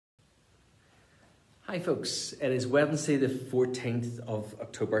Hi folks, it is Wednesday the 14th of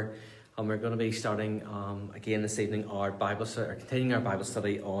October and we're going to be starting again this evening continuing our Bible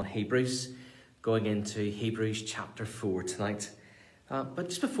study on Hebrews, going into Hebrews chapter 4 tonight. But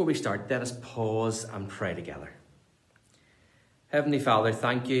just before we start, let us pause and pray together. Heavenly Father,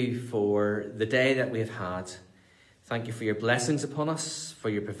 thank you for the day that we have had. Thank you for your blessings upon us, for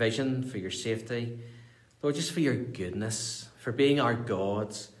your provision, for your safety. Lord, just for your goodness, for being our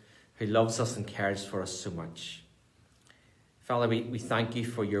God who loves us and cares for us so much. Father, we thank you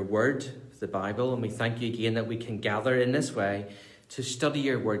for your word, the Bible, and we thank you again that we can gather in this way to study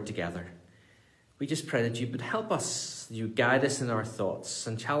your word together. We just pray that you would help us, you guide us in our thoughts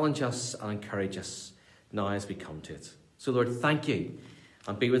and challenge us and encourage us now as we come to it. So Lord, thank you,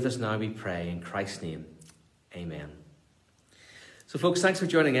 and be with us now, we pray, in Christ's name. Amen. So folks, thanks for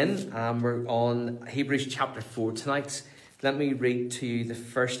joining in. We're on Hebrews chapter 4 tonight. Let me read to you the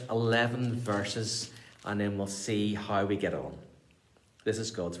first 11 verses and then we'll see how we get on. This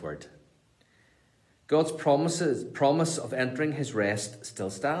is God's word. God's promise of entering his rest still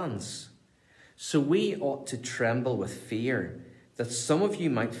stands. So we ought to tremble with fear that some of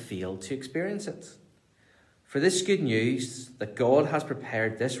you might fail to experience it. For this good news that God has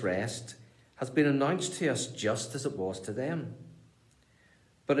prepared this rest has been announced to us just as it was to them.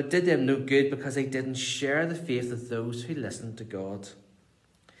 But it did them no good because they didn't share the faith of those who listened to God.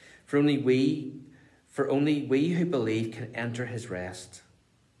 For only we who believe can enter his rest.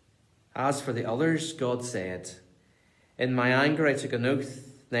 As for the others, God said, "In my anger I took an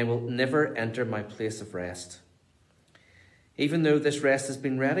oath, they will never enter my place of rest." Even though this rest has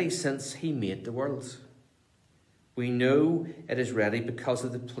been ready since he made the world. We know it is ready because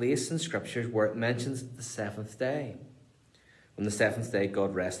of the place in Scriptures where it mentions the seventh day. On the seventh day,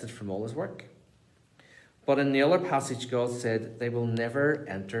 God rested from all his work. But in the other passage, God said, "They will never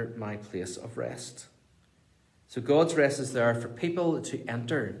enter my place of rest." So God's rest is there for people to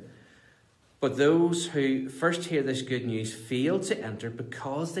enter. But those who first hear this good news fail to enter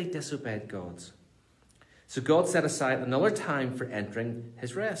because they disobeyed God. So God set aside another time for entering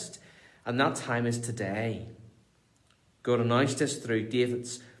his rest, and that time is today. God announced this through David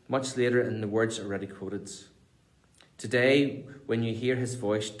much later in the words already quoted. Today, when you hear his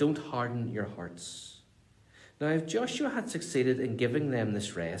voice, don't harden your hearts. Now, if Joshua had succeeded in giving them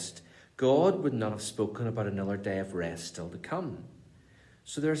this rest, God would not have spoken about another day of rest still to come.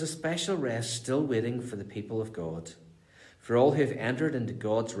 So there is a special rest still waiting for the people of God. For all who have entered into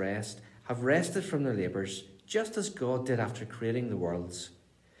God's rest have rested from their labours, just as God did after creating the worlds.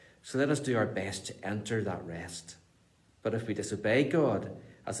 So let us do our best to enter that rest. But if we disobey God,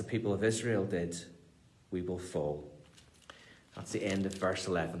 as the people of Israel did, we will fall. That's the end of verse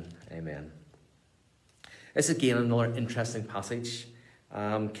 11. Amen. It's again another interesting passage,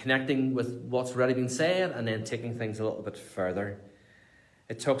 connecting with what's already been said and then taking things a little bit further.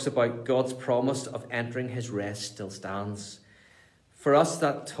 It talks about God's promise of entering his rest still stands. For us,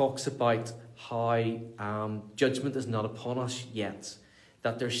 that talks about how judgment is not upon us yet,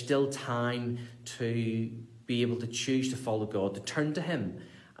 that there's still time to be able to choose to follow God, to turn to him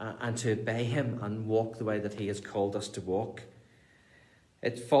and to obey him and walk the way that he has called us to walk.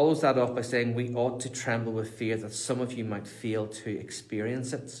 It follows that up by saying we ought to tremble with fear that some of you might fail to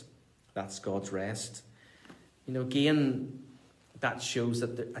experience it. That's God's rest. You know, again, that shows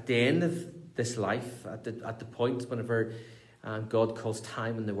that at the end of this life, at the point whenever God calls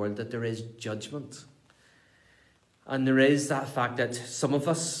time in the world, that there is judgment. And there is that fact that some of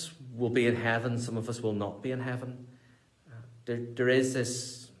us will be in heaven, some of us will not be in heaven. There is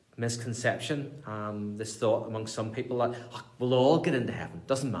this misconception, this thought among some people that we'll all get into heaven,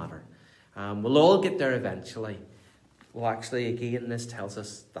 doesn't matter. We'll all get there eventually. Well, actually, again, this tells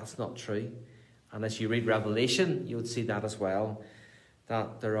us that's not true. And as you read Revelation, you would see that as well,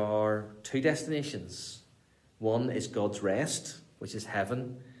 that there are two destinations. One is God's rest, which is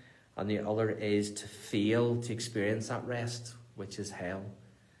heaven, and the other is to fail to experience that rest, which is hell.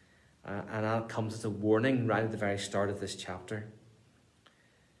 And that comes as a warning right at the very start of this chapter.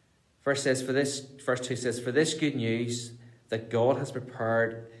 Verse 2 says, "For this good news that God has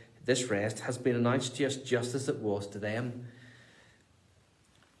prepared this rest has been announced to us just as it was to them."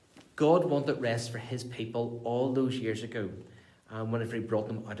 God wanted rest for his people all those years ago, whenever he brought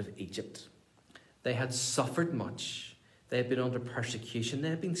them out of Egypt. They had suffered much. They had been under persecution. They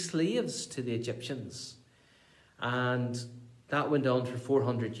had been slaves to the Egyptians. And that went on for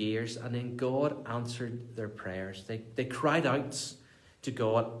 400 years, and then God answered their prayers. They cried out to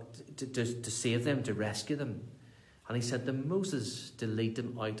God to save them, to rescue them. And he sent them Moses to lead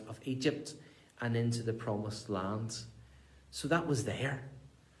them out of Egypt and into the promised land. So that was there.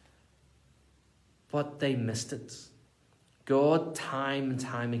 but they missed it. God, time and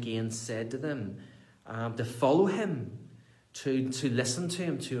time again, said to them to follow him, to listen to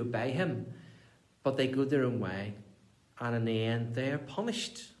him, to obey him. But they go their own way. And in the end, they are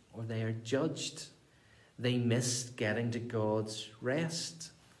punished or they are judged. They missed getting to God's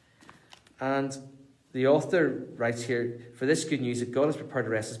rest. And the author writes here, for this good news that God has prepared a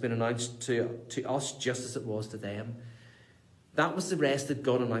rest has been announced to us just as it was to them. That was the rest that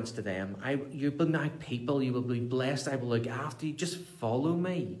God announced to them. You will be my people, you will be blessed, I will look after you. Just follow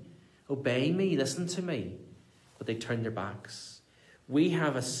me, obey me, listen to me. But they turned their backs. We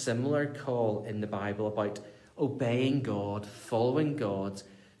have a similar call in the Bible about obeying God, following God,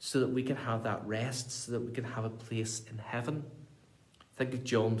 so that we can have that rest, so that we can have a place in heaven. Think of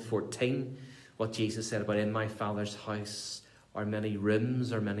John 14, what Jesus said about, in my Father's house are many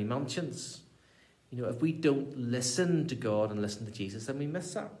rooms or many mansions. You know, if we don't listen to God and listen to Jesus, then we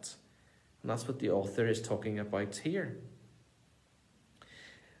miss that. And that's what the author is talking about here.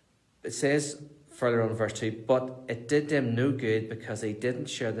 It says further on in verse 2, but it did them no good because they didn't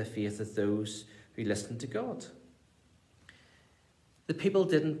share the faith of those who listened to God. The people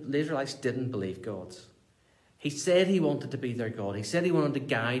the Israelites didn't believe God. He said he wanted to be their God. He said he wanted to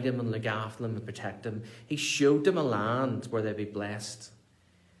guide them and look after them and protect them. He showed them a land where they'd be blessed.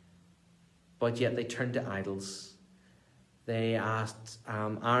 But yet they turned to idols. They asked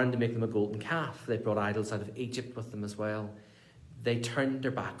Aaron to make them a golden calf. They brought idols out of Egypt with them as well. They turned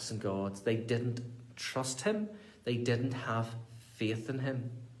their backs on God. They didn't trust him. They didn't have faith in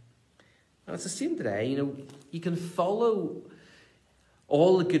him. And it's the same today. You know, you can follow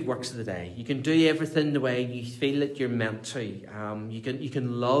all the good works of the day. You can do everything the way you feel that you're meant to. You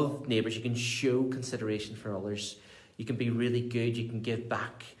can love neighbours. You can show consideration for others. You can be really good. You can give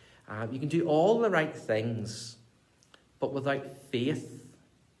back. You can do all the right things. But without faith,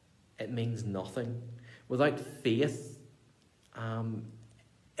 it means nothing. Without faith,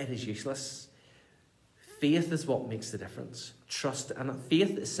 it is useless. Faith is what makes the difference. Trust, and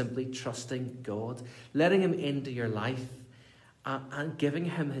faith is simply trusting God, letting him into your life, and giving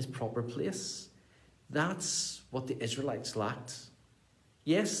him his proper place. That's what the Israelites lacked.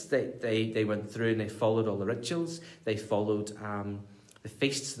 Yes, they went through and they followed all the rituals. They followed the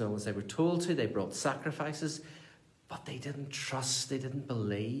feasts and all as they were told to. They brought sacrifices, but they didn't trust. They didn't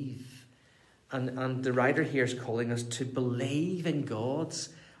believe. And the writer here is calling us to believe in God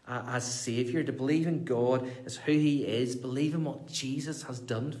as Saviour, to believe in God as who he is, believe in what Jesus has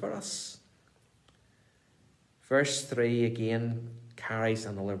done for us. Verse 3 again carries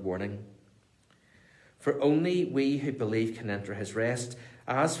another warning. For only we who believe can enter his rest.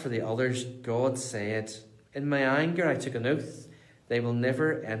 As for the others, God said, in my anger I took an oath, they will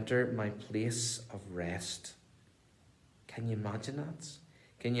never enter my place of rest. Can you imagine that?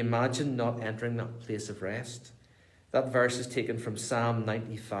 Can you imagine not entering that place of rest? That verse is taken from Psalm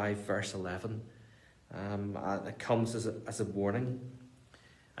 95, verse 11. It comes as a warning.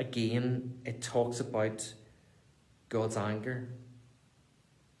 Again, it talks about God's anger.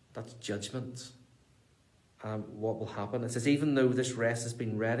 That's judgment. What will happen? It says, even though this rest has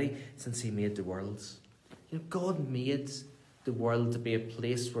been ready since he made the world. You know, God made the world to be a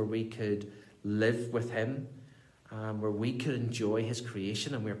place where we could live with him, where we could enjoy his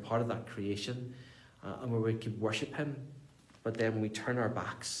creation, and we're part of that creation, and where we could worship him. But then we turn our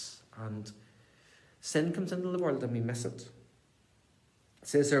backs, and sin comes into the world and we miss it. It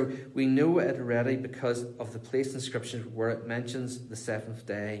says there, we know it already because of the place in Scripture where it mentions the seventh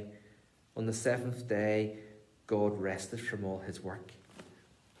day. On the seventh day, God rested from all his work.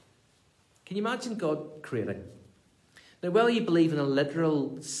 Can you imagine God creating? Now, whether you believe in a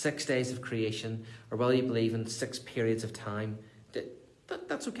literal 6 days of creation or whether you believe in 6 periods of time,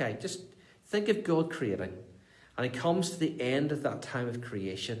 that's okay. Just think of God creating. And it comes to the end of that time of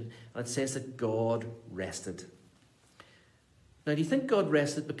creation and it says that God rested. Now, do you think God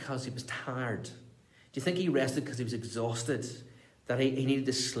rested because he was tired? Do you think he rested because he was exhausted? That he needed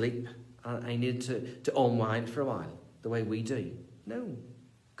to sleep and he needed to unwind for a while, the way we do? No,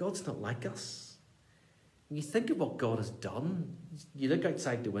 God's not like us. When you think of what God has done, you look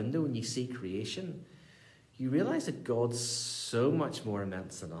outside the window and you see creation, you realise that God's so much more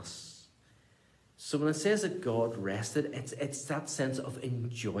immense than us. So when it says that God rested, it's that sense of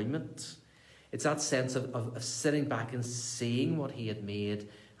enjoyment. It's that sense of sitting back and seeing what he had made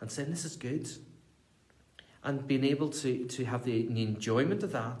and saying, this is good. And being able to have the enjoyment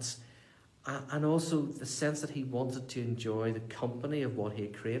of that, and also the sense that he wanted to enjoy the company of what he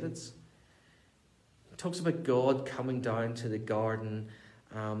had created. It talks about God coming down to the garden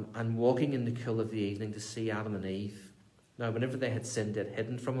and walking in the cool of the evening to see Adam and Eve. Now, whenever they had sinned, they had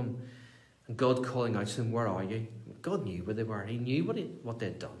hidden from him. And God calling out to them, where are you? God knew where they were. He knew what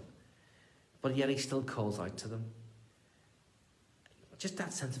they'd done. But yet he still calls out to them. Just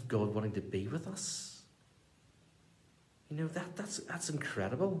that sense of God wanting to be with us. You know, that's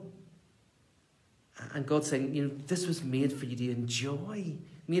incredible. And God saying, you know, this was made for you to enjoy.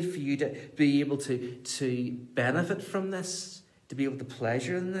 Made for you to be able to benefit from this. To be able to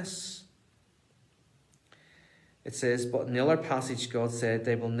pleasure in this. It says, but in the other passage God said,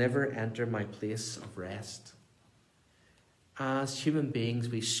 they will never enter my place of rest. As human beings,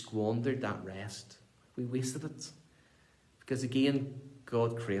 we squandered that rest. We wasted it. Because again,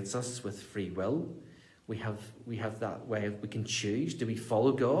 God creates us with free will. We have that way we can choose. Do we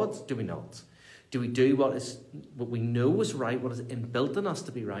follow God? Do we not? Do we do what we know is right, what is inbuilt in us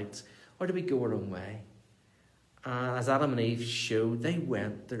to be right? Or do we go our own way? As Adam and Eve showed, they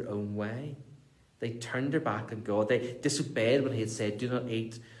went their own way. They turned their back on God. They disobeyed when he had said, do not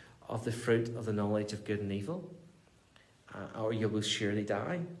eat of the fruit of the knowledge of good and evil, or you will surely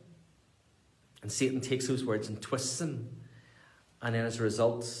die. And Satan takes those words and twists them. And then as a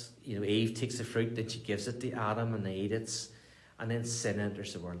result, you know, Eve takes the fruit, then she gives it to Adam, and they eat it. And then sin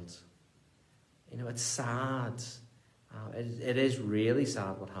enters the world. You know, it's sad. It is really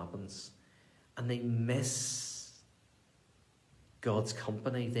sad what happens. And they miss God's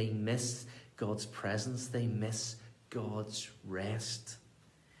company. They miss God's presence. They miss God's rest.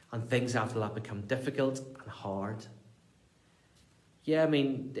 And things after that become difficult and hard. Yeah, I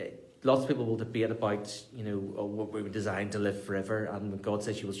mean, lots of people will debate about, you know, what we were designed to live forever. And when God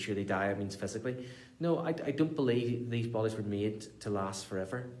says you will surely die, it means physically. No, I don't believe these bodies were made to last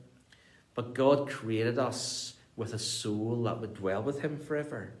forever. But God created us with a soul that would dwell with him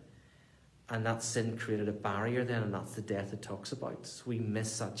forever. And that sin created a barrier then, and that's the death it talks about. So we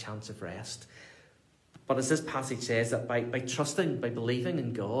miss that chance of rest. But as this passage says, that by trusting, by believing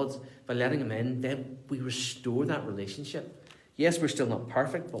in God, by letting him in, then we restore that relationship. Yes, we're still not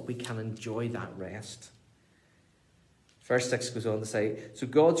perfect, but we can enjoy that rest. Verse 6 goes on to say, so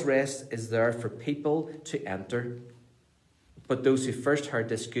God's rest is there for people to enter, but those who first heard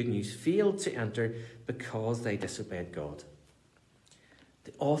this good news failed to enter because they disobeyed God.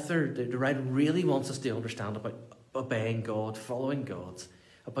 The author, the writer, really wants us to understand about obeying God, following God,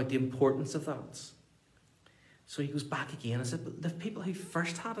 about the importance of that. So he goes back again and said, but the people who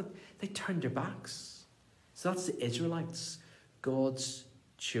first had it, they turned their backs. So that's the Israelites, God's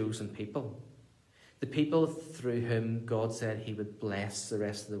chosen people. The people through whom God said he would bless the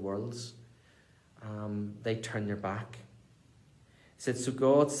rest of the world. They turned their back. He said, so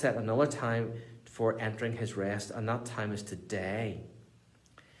God set another time for entering his rest, and that time is today.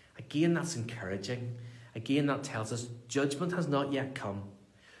 Again, that's encouraging. Again, that tells us judgment has not yet come.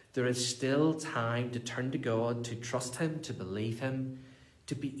 There is still time to turn to God, to trust him, to believe him,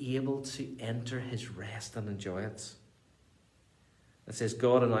 to be able to enter his rest and enjoy it. It says,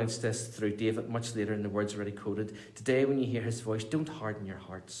 God announced this through David much later in the words already quoted. Today, when you hear his voice, don't harden your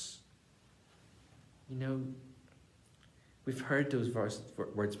hearts. You know, we've heard those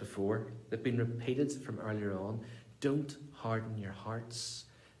words before. They've been repeated from earlier on. Don't harden your hearts.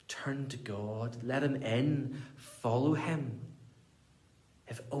 Turn to God. Let him in. Follow him.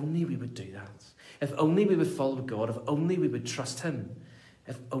 If only we would do that. If only we would follow God. If only we would trust him.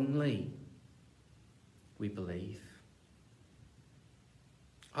 If only we believe.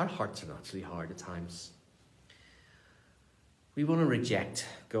 Our hearts are naturally hard at times. We want to reject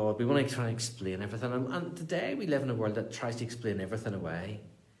God. We want to try and explain everything. And today we live in a world that tries to explain everything away.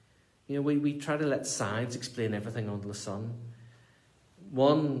 You know, we try to let science explain everything under the sun.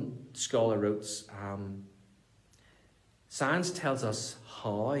 One scholar wrote, science tells us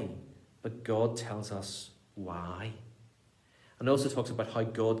how, but God tells us why. And also talks about how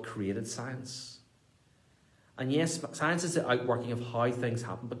God created science. And yes, science is the outworking of how things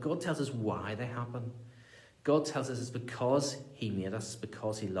happen, but God tells us why they happen. God tells us it's because he made us,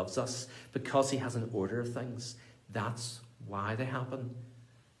 because he loves us, because he has an order of things. That's why they happen.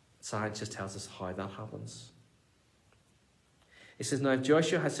 Science just tells us how that happens. It says, now if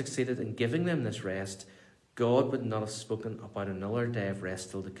Joshua had succeeded in giving them this rest, God would not have spoken about another day of rest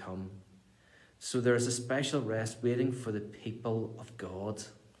still to come. So there is a special rest waiting for the people of God.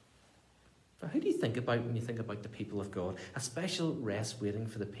 Now, who do you think about when you think about the people of God? A special rest waiting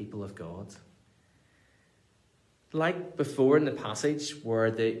for the people of God. Like before in the passage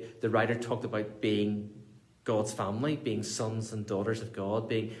where the writer talked about being God's family, being sons and daughters of God,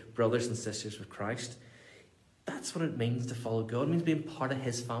 being brothers and sisters with Christ. That's what it means to follow God. It means being part of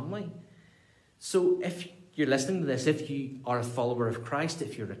his family. So if you're listening to this, if you are a follower of Christ,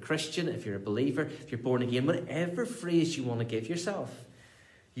 if you're a Christian, if you're a believer, if you're born again, whatever phrase you want to give yourself,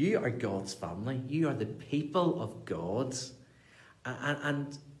 You are God's family. You are the people of God.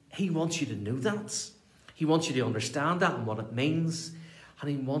 And he wants you to know that. He wants you to understand that and what it means. And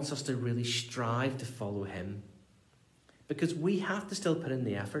he wants us to really strive to follow him. Because we have to still put in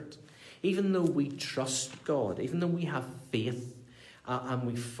the effort. Even though we trust God, even though we have faith and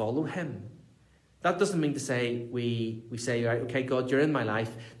we follow him. That doesn't mean to say we say, right, okay, God, you're in my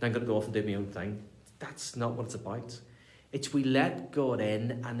life. Now I'm going to go off and do my own thing. That's not what it's about. It's we let God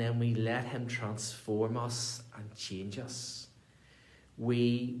in and then we let him transform us and change us.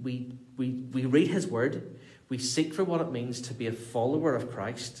 We read his word. We seek for what it means to be a follower of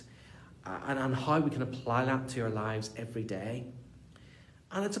Christ and how we can apply that to our lives every day.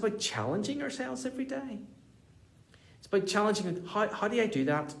 And it's about challenging ourselves every day. It's about challenging, how do I do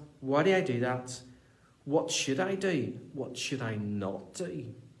that? Why do I do that? What should I do? What should I not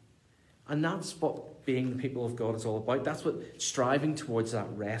do? And that's what being the people of God is all about. That's what striving towards that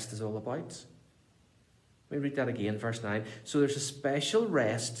rest is all about. Let me read that again, verse 9. So there's a special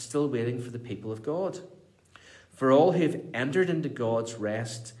rest still waiting for the people of God. For all who have entered into God's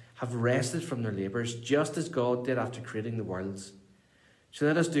rest have rested from their labours, just as God did after creating the worlds. So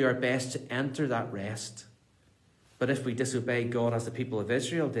let us do our best to enter that rest. But if we disobey God as the people of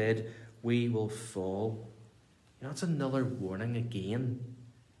Israel did, we will fall. That's another warning again.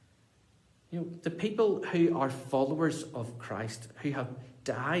 The people who are followers of Christ, who have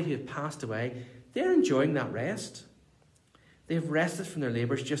died, who have passed away, they're enjoying that rest. They have rested from their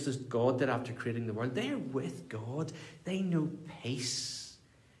labours just as God did after creating the world. They are with God. They know peace.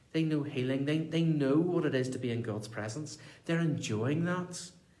 They know healing. They know what it is to be in God's presence. They're enjoying that.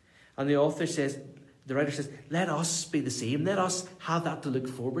 And the writer says, let us be the same. Let us have that to look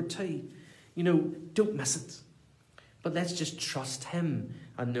forward to. Don't miss it. But let's just trust him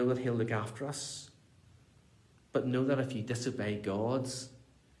and know that he'll look after us. But know that if you disobey God's,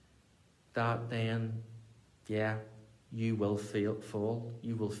 that then, you will fall.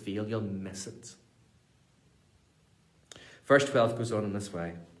 You will fail. You'll miss it. Verse 12 goes on in this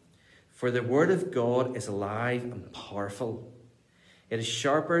way. For the word of God is alive and powerful. It is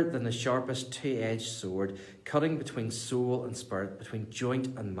sharper than the sharpest two-edged sword, cutting between soul and spirit, between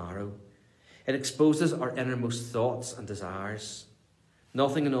joint and marrow. It exposes our innermost thoughts and desires.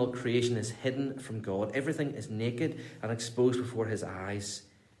 Nothing in all creation is hidden from God. Everything is naked and exposed before his eyes.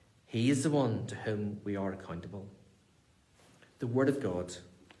 He is the one to whom we are accountable. The Word of God.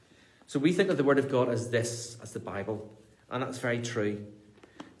 So we think of the Word of God as the Bible. And that's very true.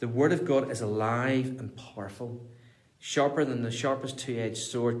 The Word of God is alive and powerful. Sharper than the sharpest two-edged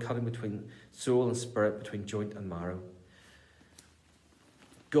sword, cutting between soul and spirit, between joint and marrow.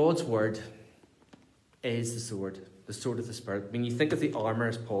 God's Word is the sword of the Spirit. When you think of the armour,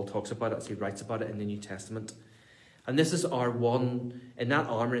 as Paul talks about it, as he writes about it in the New Testament. And this is in that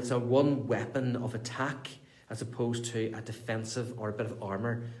armour, it's our one weapon of attack, as opposed to a defensive or a bit of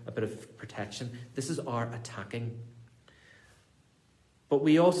armour, a bit of protection. This is our attacking. But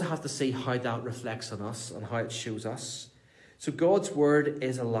we also have to see how that reflects on us and how it shows us. So God's word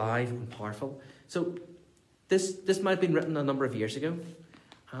is alive and powerful. So this might have been written a number of years ago,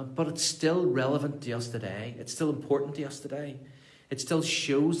 but it's still relevant to us today. It's still important to us today. It still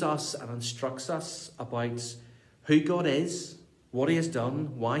shows us and instructs us about who God is, what he has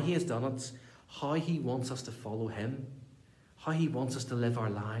done, why he has done it, how he wants us to follow him, how he wants us to live our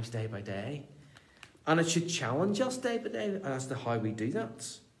lives day by day. And it should challenge us day by day as to how we do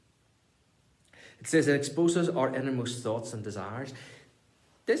that. It says it exposes our innermost thoughts and desires.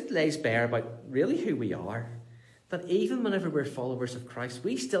 This lays bare about really who we are. That even whenever we're followers of Christ,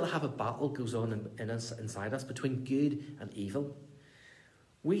 we still have a battle goes on inside us between good and evil.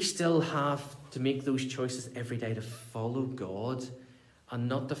 We still have to make those choices every day to follow God and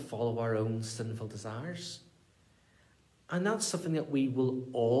not to follow our own sinful desires. And that's something that we will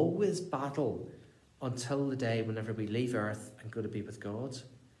always battle until the day whenever we leave earth and go to be with God.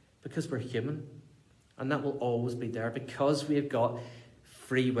 Because we're human. And that will always be there because we have got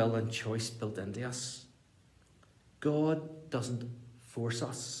free will and choice built into us. God doesn't force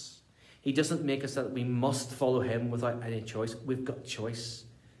us. He doesn't make us that we must follow him without any choice. We've got choice.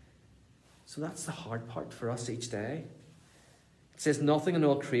 So that's the hard part for us each day. It says nothing in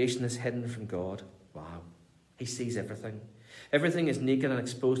all creation is hidden from God. Wow. He sees everything. Everything is naked and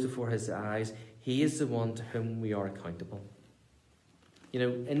exposed before his eyes. He is the one to whom we are accountable.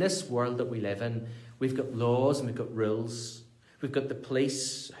 In this world that we live in, we've got laws and we've got rules. We've got the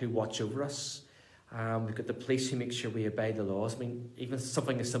police who watch over us. We've got the police who make sure we obey the laws. Even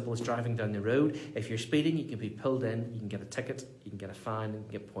something as simple as driving down the road. If you're speeding, you can be pulled in, you can get a ticket, you can get a fine, and you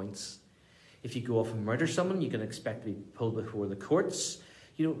can get points. If you go off and murder someone, you can expect to be pulled before the courts.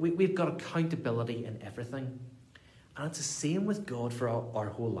 You know, we've got accountability in everything. And it's the same with God for our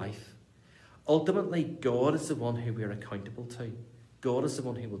whole life. Ultimately, God is the one who we are accountable to. God is the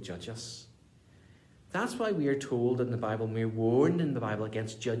one who will judge us. That's why we are told in the Bible, we're warned in the Bible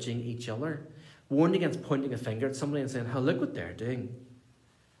against judging each other. Warned against pointing a finger at somebody and saying, oh, look what they're doing.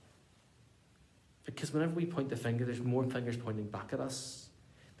 Because whenever we point the finger, there's more fingers pointing back at us.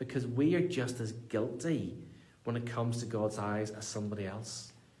 Because we are just as guilty when it comes to God's eyes as somebody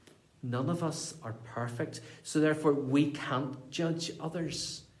else. None of us are perfect. So therefore, we can't judge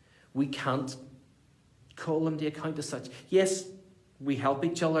others. We can't call them to account as such. Yes, we help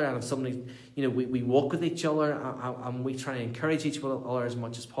each other, and if somebody, you know, we walk with each other, and we try and encourage each other as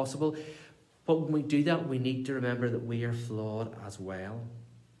much as possible. But when we do that, we need to remember that we are flawed as well.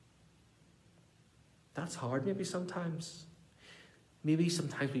 That's hard maybe sometimes. Maybe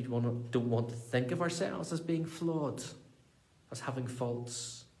sometimes we don't want to think of ourselves as being flawed, as having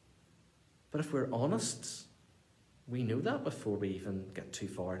faults. But if we're honest, we know that before we even get too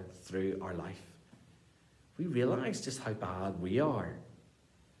far through our life. We realise just how bad we are.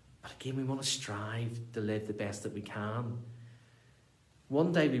 But again, we want to strive to live the best that we can.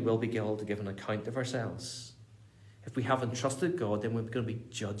 One day we will be called to give an account of ourselves. If we haven't trusted God, then we're going to be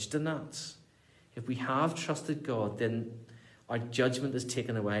judged in that. If we have trusted God, then our judgment is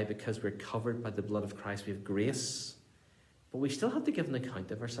taken away because we're covered by the blood of Christ. We have grace. But we still have to give an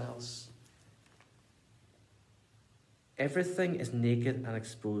account of ourselves. Everything is naked and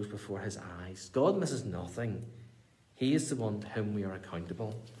exposed before his eyes. God misses nothing. He is the one to whom we are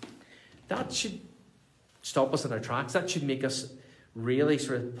accountable. That should stop us in our tracks. That should make us really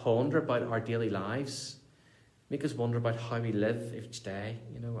sort of ponder about our daily lives. Make us wonder about how we live each day.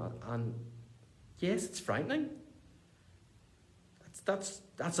 You know, and yes, it's frightening.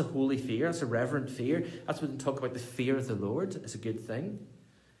 That's a holy fear. That's a reverent fear. That's when we talk about the fear of the Lord. It's a good thing.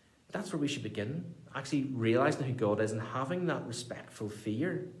 That's where we should begin. Actually realising who God is and having that respectful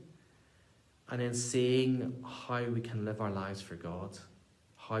fear. And then seeing how we can live our lives for God.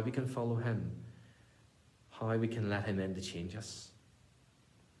 How we can follow him. How we can let him in to change us.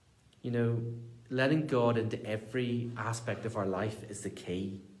 You know, letting God into every aspect of our life is the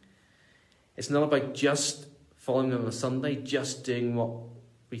key. It's not about just following him on a Sunday, just doing what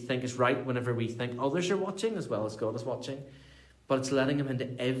we think is right whenever we think others are watching as well as God is watching. But it's letting him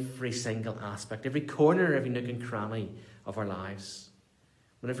into every single aspect, every corner, every nook and cranny of our lives.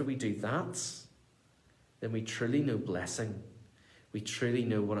 Whenever we do that, then we truly know blessing. We truly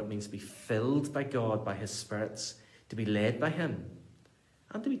know what it means to be filled by God, by his spirits, to be led by him,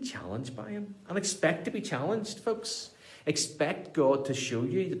 and to be challenged by him. And expect to be challenged, folks. Expect God to show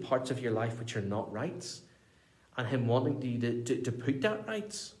you the parts of your life which are not right, and him wanting you to put that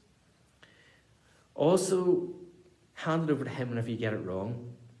right. Also, hand it over to him whenever you get it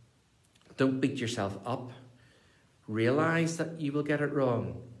wrong. Don't beat yourself up. Realise that you will get it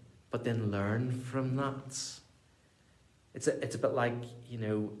wrong, but then learn from that. It's a bit like, you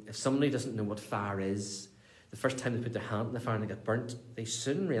know, if somebody doesn't know what fire is, the first time they put their hand in the fire and they get burnt, they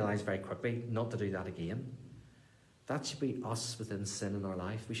soon realise very quickly not to do that again. That should be us within sin in our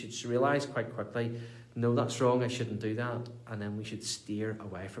life. We should realise quite quickly, no, that's wrong, I shouldn't do that, and then we should steer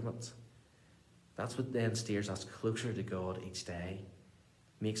away from it. That's what then steers us closer to God each day,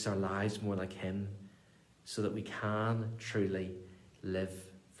 makes our lives more like him, so that we can truly live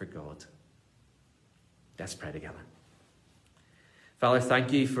for God. Let's pray together. Father,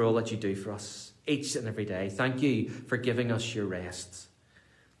 thank you for all that you do for us each and every day. Thank you for giving us your rest.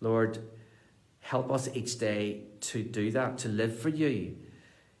 Lord, help us each day to do that, to live for you.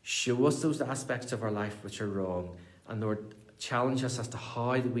 Show us those aspects of our life which are wrong. And Lord, challenge us as to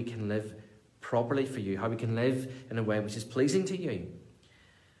how that we can live properly for you, how we can live in a way which is pleasing to you.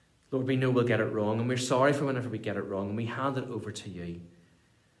 Lord, we know we'll get it wrong, and we're sorry for whenever we get it wrong, and we hand it over to you.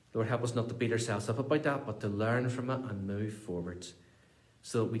 Lord, help us not to beat ourselves up about that, but to learn from it and move forward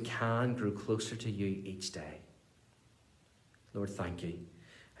so that we can grow closer to you each day. Lord, thank you.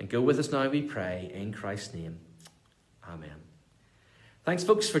 And go with us now, we pray, in Christ's name. Amen. Thanks,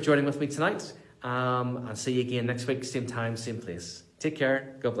 folks, for joining with me tonight. And see you again next week, same time, same place. Take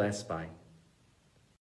care. God bless. Bye.